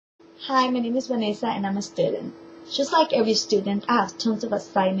Hi, my name is Vanessa and I'm a student. Just like every student, I have tons of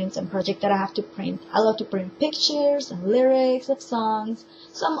assignments and projects that I have to print. I love to print pictures and lyrics of songs,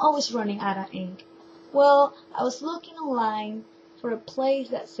 so I'm always running out of ink. Well, I was looking online for a place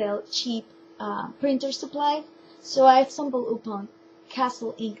that sells cheap printer supplies, so I stumbled upon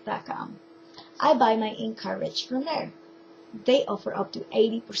castleink.com. I buy my ink cartridge from there. They offer up to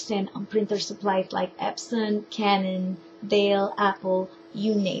 80% on printer supplies like Epson, Canon, Dell, Apple,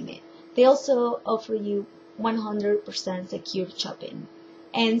 you name it. They also offer you 100% secure shopping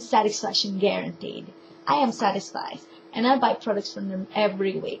and satisfaction guaranteed. I am satisfied and I buy products from them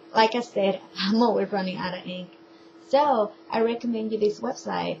every week. Like I said, I'm always running out of ink. So I recommend you this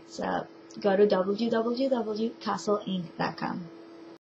website. So go to www.castleinc.com.